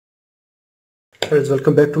Friends,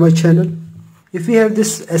 welcome back to my channel. If we have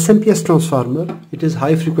this SMPS transformer, it is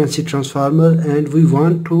high frequency transformer, and we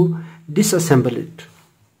want to disassemble it.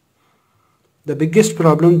 The biggest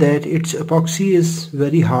problem that its epoxy is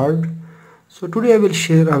very hard. So today I will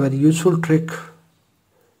share a very useful trick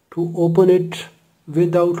to open it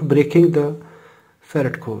without breaking the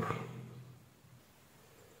ferrite core.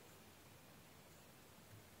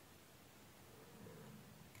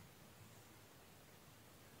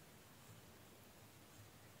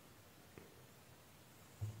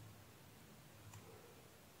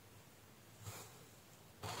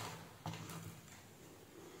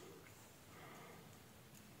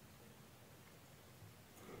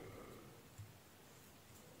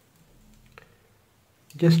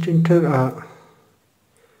 Just enter a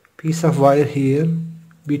piece of wire here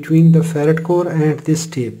between the ferrite core and this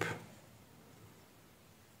tape.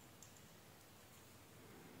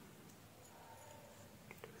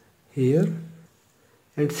 Here,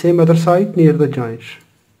 and same other side near the joint.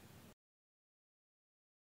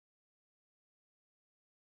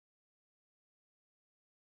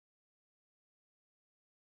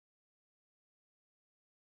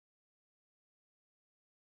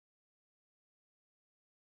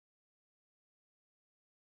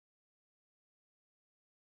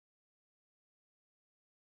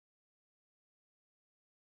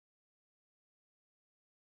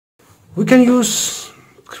 We can use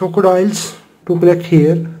crocodiles to connect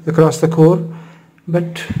here across the core,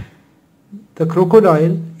 but the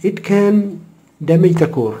crocodile, it can damage the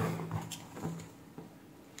core.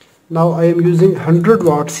 Now I am using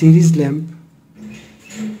 100-watt series lamp,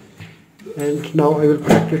 and now I will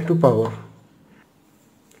connect it to power.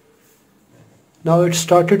 Now it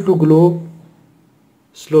started to glow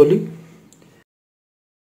slowly.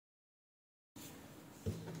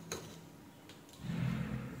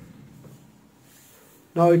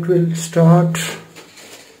 Now it will start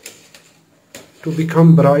to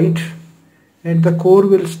become bright and the core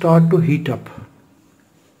will start to heat up.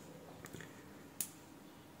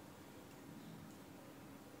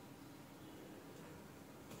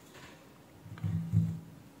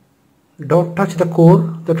 Don't touch the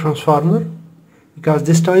core, the transformer, because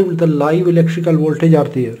this time the live electrical voltage are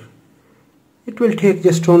there. It will take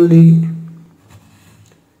just only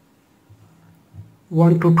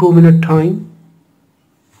 1 to 2 minute time.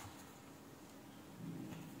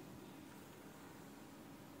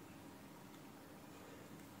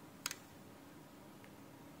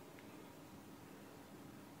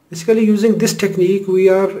 Basically, using this technique, we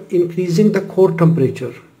are increasing the core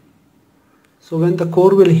temperature. So when the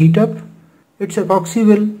core will heat up, its epoxy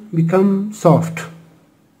will become soft.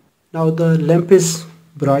 Now the lamp is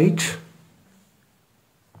bright.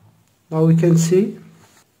 Now we can see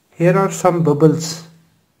here are some bubbles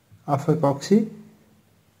of epoxy.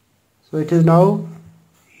 So it is now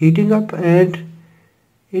heating up and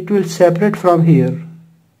it will separate from here.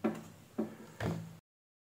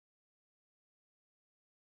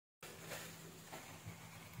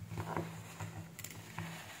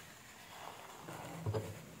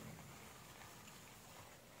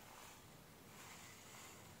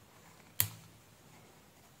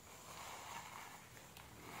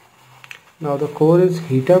 Now the core is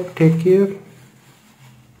heat up, take care.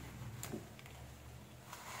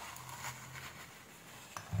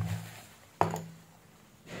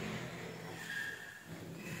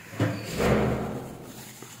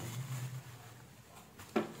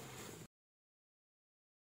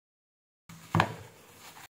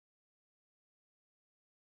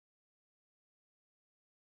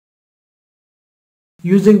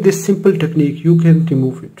 Using this simple technique, you can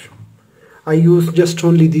remove it. I use just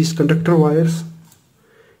only these conductor wires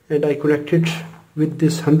and I connect it with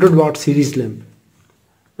this 100-watt series lamp.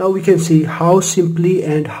 Now we can see how simply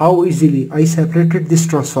and how easily I separated this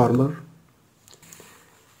transformer.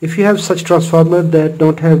 If you have such transformer that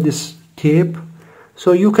don't have this tape,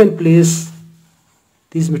 so you can place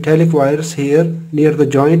these metallic wires here near the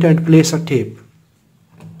joint and place a tape.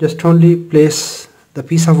 Just only place the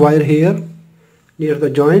piece of wire here near the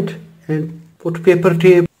joint and put paper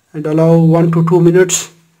tape and allow 1 to 2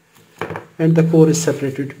 minutes and the core is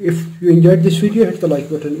separated. If you enjoyed this video, hit the like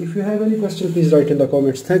button. If you have any question, please write in the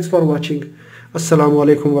comments. Thanks for watching. Assalamu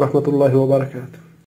alaikum wa rahmatullahi wa barakatuh.